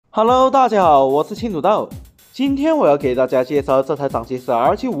Hello， 大家好，我是青土豆。今天我要给大家介绍这台掌机是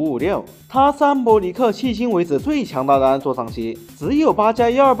RG556，它是安伯尼克迄今为止最强大的安卓掌机，只有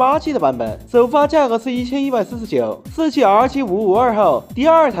8+128G 的版本，首发价格是1149，是继 RG552 后第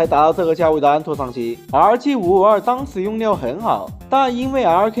二台达到这个价位的安卓掌机。RG552 当时用料很好，但因为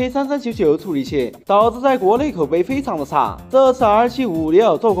RK3399 处理器，导致在国内口碑非常的差。这次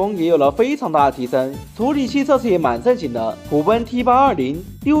RG556 做工也有了非常大的提升，处理器这次也蛮正经的，虎贲 T820。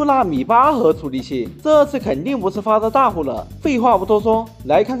6纳米8核处理器，这次肯定不是发的大货了。废话不多说，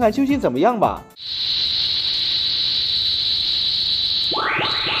来看看究竟怎么样吧。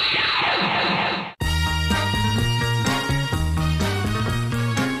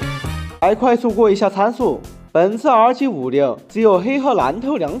来快速过一下参数。本次 RG56 只有黑和蓝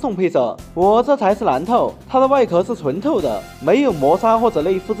透两种配色，我这台是蓝透，它的外壳是纯透的，没有磨砂或者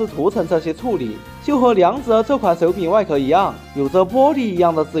类复制涂层这些处理，就和梁子这款手柄外壳一样，有着玻璃一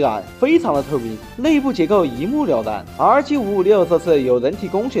样的质感，非常的透明，内部结构一目了然。RG556 这次有人体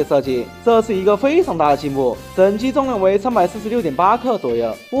工学设计，这是一个非常大的进步，整机重量为346.8克左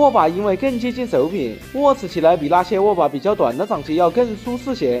右，握把因为更接近手柄，握持起来比那些握把比较短的掌机要更舒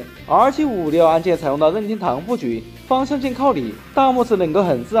适些。RG556 按键采用的任天堂布局，方向键靠里，大拇指能够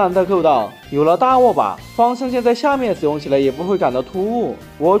很自然的够到。有了大握把，方向键在下面使用起来也不会感到突兀。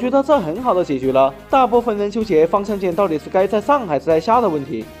我觉得这很好的解决了大部分人纠结方向键到底是该在上还是在下的问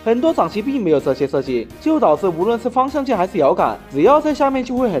题。很多掌机并没有这些设计，就导致无论是方向键还是摇杆，只要在下面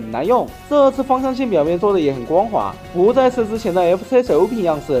就会很难用。这次方向键表面做的也很光滑，不再是之前的 FC 手柄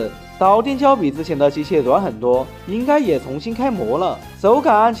样式。导电胶比之前的机械软很多，应该也重新开模了，手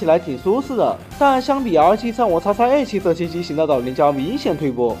感按起来挺舒适的。但相比 RG35XXH 这些机型的导电胶明显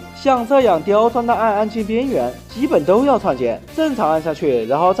退步，像这样刁钻的按键边缘，基本都要串键，正常按下去，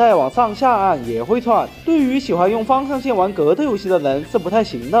然后再往上下按也会串。对于喜欢用方向键玩格斗游戏的人是不太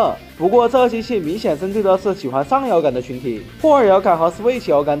行的。不过这机器明显针对的是喜欢上摇杆的群体，霍尔摇杆和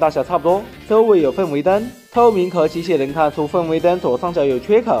Switch 摇杆大小差不多，周围有氛围灯。透明壳机械能看出氛围灯左上角有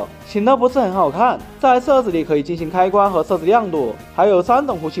缺口，显得不是很好看。在设置里可以进行开关和设置亮度，还有3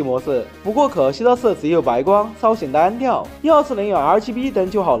种呼气模式。不过可惜的是只有白光，稍显单调。要是能有 RGB 灯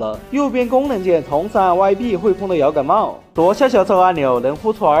就好了。右边功能键同时按 YB 会碰的摇杆帽，左下角这个按钮能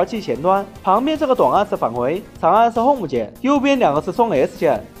呼出 RG 前端，旁边这个短按是返回，长按是 Home 键，右边2个是双 S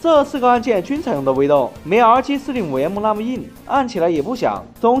键。这4个按键均采用的微动，没 RG405M 那么硬，按起来也不响。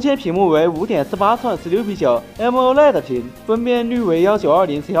中间屏幕为 5.48 寸 16:9 AMOLED 屏，分辨率为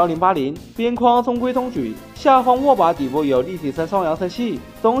1920x1080，边框中规中矩。下方握把底部有立体声双扬声器，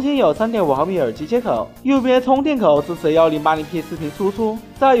中间有 3.5毫米耳机接口，右边充电口支持 1080p 视频输出，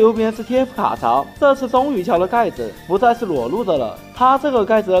在右边是 TF 卡槽，这次终于敲了盖子，不再是裸露的了。它这个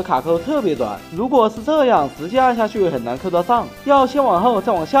盖子的卡扣特别短，如果是这样直接按下去很难扣得上，要先往后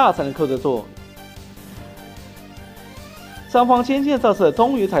再往下才能扣得住。上方肩键这次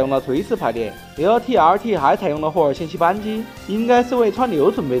终于采用了垂直排列 ，LT、RT 还采用了霍尔氙气扳机，应该是为串流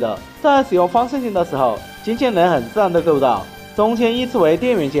准备的。在使用方向键的时候，肩键能很自然的够到。中间依次为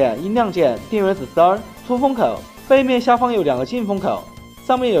电源键、音量键、电源指示灯、出风口，背面下方有2个进风口，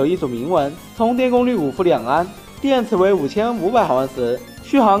上面有一组铭文，充电功率5伏2安，电池为5500毫安时。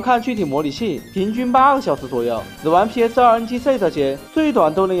续航看具体模拟器，平均8个小时左右，只玩 PS2、NGC 这些，最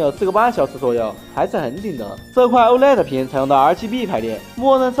短都能有4个半小时左右，还是很顶的。这块 OLED 屏采用的 RGB 排列，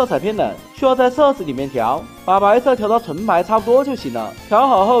默认色彩偏冷，需要在设置里面调，把白色调到纯白差不多就行了。调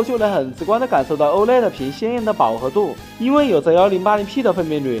好后就能很直观的感受到 OLED 屏鲜艳的饱和度，因为有着1080p 的分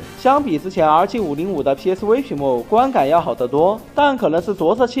辨率，相比之前 RG505 的 PSV 屏幕，观感要好得多。但可能是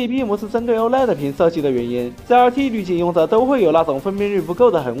着色器并不是针对 OLED 屏设计的原因 ，CRT 滤镜用着都会有那种分辨率不够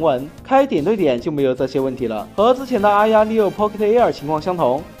的横纹，开点对点就没有这些问题了。和之前的AYA6 Pocket Air 情况相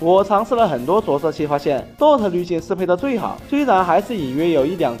同，我尝试了很多着色器，发现 DOT 滤镜适配的最好，虽然还是隐约有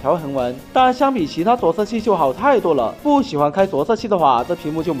1-2条横纹，但相比其他着色器就好太多了。不喜欢开着色器的话，这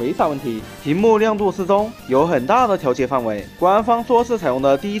屏幕就没啥问题。屏幕亮度适中，有很大的调节范围，官方说是采用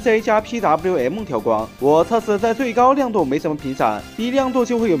的 DJ 加 PWM 调光，我测试在最高亮度没什么频闪，低亮度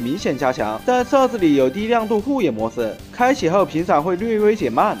就会有明显加强。在设置里有低亮度护眼模式，开启后频闪会略微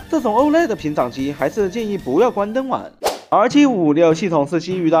减慢，这种 OLED 屏掌机还是建议不要关灯玩。RG556 系统是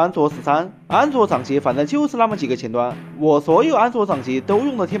基于的安卓13，安卓掌机反正就是那么几个前端，我所有安卓掌机都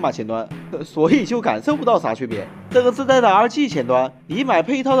用的天马前端，所以就感受不到啥区别。这个自带的 RG 前端，你买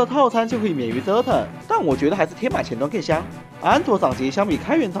配套的套餐就可以免于折腾，但我觉得还是天马前端更香。安卓掌机相比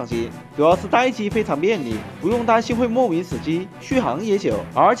开源掌机，主要是待机非常便利，不用担心会莫名死机，续航也久。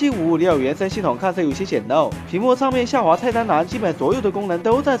RG556原生系统看似有些简陋，屏幕上面下滑菜单栏，基本所有的功能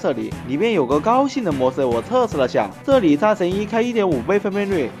都在这里。里面有个高性能模式，我测试了下，这里战神1开 1.5 倍分辨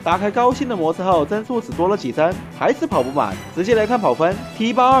率，打开高性能模式后帧数只多了几帧，还是跑不满。直接来看跑分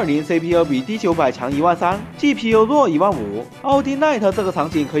 ，T820 CPU 比 D900 强13000，GPU 弱15000。奥迪 Night 这个场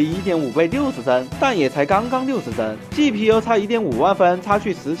景可以 1.5 倍60帧，但也才刚刚60帧 ，GPU 差1.5万分，差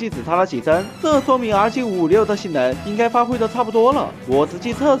距实际只差了几帧，这说明 RG556 的性能应该发挥的差不多了。我实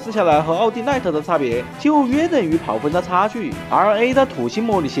际测试下来，和奥迪 Night 的差别就约等于跑分的差距。RA 的土星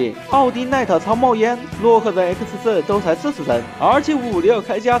模拟器，奥迪 Night 超冒烟，洛克人 X4 都才40帧 ，RG556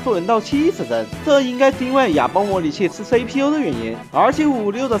 开加速能到70帧，这应该是因为哑包模拟器吃 CPU 的原因。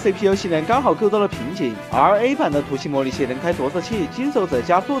RG556 的 CPU 性能刚好够到了瓶颈 ，RA 版的土星模拟器能开着色器、金手指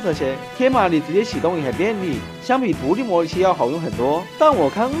加速这些，天马里直接启动也很便利，相比独立模拟器要好用很多。但我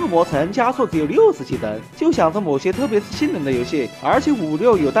看恶魔城加速只有60几帧，就想着某些特别是性能的游戏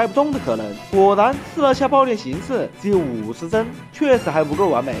，RG556有带不动的可能。果然试了下爆裂形式，只有50帧，确实还不够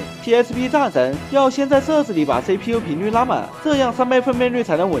完美。PSP 战神要先在设置里把 CPU 频率拉满，这样3倍分辨率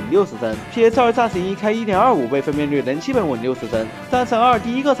才能稳60帧。PS2 战神1开 1.25 倍分辨率能基本稳60帧。战神2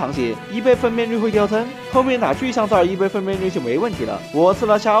第一个场景1倍分辨率会掉帧，后面打巨像这儿1倍分辨率就没问题了。我试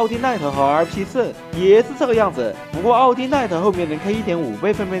了下奥迪 Night 和 RP4 也是这个样子，不过奥迪 Night 后面能开 1.5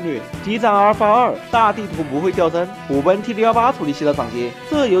 倍分辨率。激战阿尔法2大地图不会掉帧，虎贲 T618 处理器的掌机，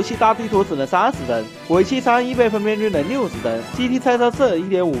这游戏大地图只能30帧，尾气3 1倍分辨率能60帧 ，GT 赛车4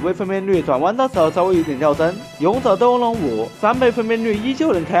 1.5 倍分辨率转弯的时候稍微有点掉帧，勇者斗龙5 3倍分辨率依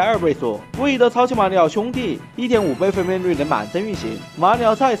旧能开2倍速，魏德超级马里奥兄弟 1.5 倍分辨率能满帧运行，马里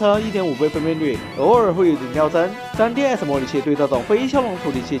奥赛车 1.5 倍分辨率偶尔会有点掉帧。3DS 模拟器对这种非骁龙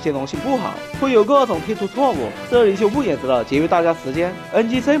处理器兼容性不好，会有各种贴图错误，这里就不演示了，节约大家时间。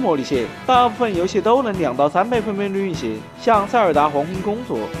NGC 模拟器大部分游戏都能2到3倍分辨率运行，像塞尔达黄昏公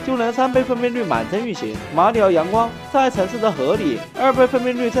主就能3倍分辨率满帧运行，马里奥阳光在城市的河里2倍分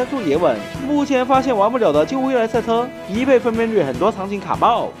辨率帧数也稳。目前发现玩不了的就未来赛车1倍分辨率很多场景卡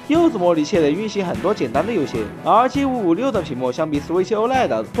爆。柚子模拟器能运行很多简单的游戏，RG556的屏幕相比 Switch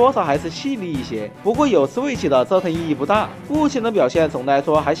OLED 多少还是细腻一些，不过有 Switch 的折腾意义不大。目前的表现总的来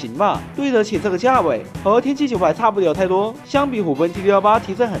说还行吧，对得起这个价位，和天玑900差不了太多，相比虎贲 T618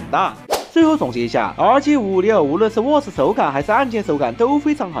 提升很大。最后总结一下 ，RG556无论是握持手感还是按键手感都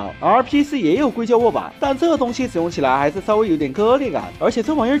非常好。RP4 也有硅胶握把，但这东西使用起来还是稍微有点割裂感，而且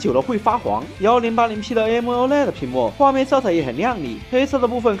这玩意儿久了会发黄。1080p 的 AMOLED 屏幕，画面色彩也很亮丽，黑色的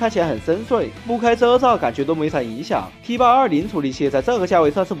部分看起来很深邃，不开遮罩感觉都没啥影响。T820 处理器在这个价位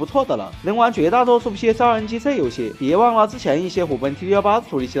算是不错的了，能玩绝大多数 PS2 NGC 游戏。别忘了之前一些虎贲 T618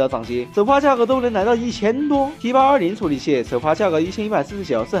 处理器的掌机，首发价格都能来到1000多。T820 处理器首发价格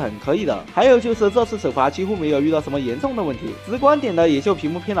1149是很可以的。还有就是这次首发几乎没有遇到什么严重的问题，直观点的也就屏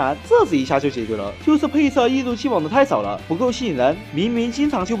幕偏蓝，这次一下就解决了。就是配色一如既往的太少了，不够吸引人，明明经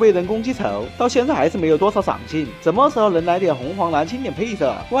常就被人攻击丑，到现在还是没有多少长进。什么时候能来点红黄蓝经典配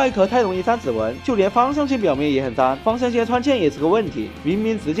色？外壳太容易沾指纹，就连方向键表面也很脏，方向键穿键也是个问题。明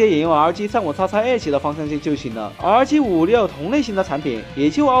明直接沿用 RG35XXH 的方向键就行了。RG556同类型的产品也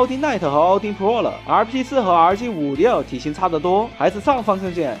就奥迪 Night 和奥迪 Pro 了。RP4 和 RG556 体型差得多，还是上方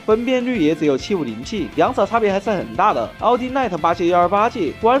向键，分辨率也只有750P，两者差别还是很大的。奥迪 Night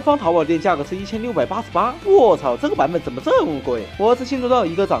 8G128G 官方淘宝店价格是1688，我操，这个版本怎么这么贵？我是青土豆，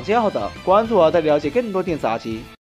一个掌机爱好者，关注我，带你了解更多电子垃圾。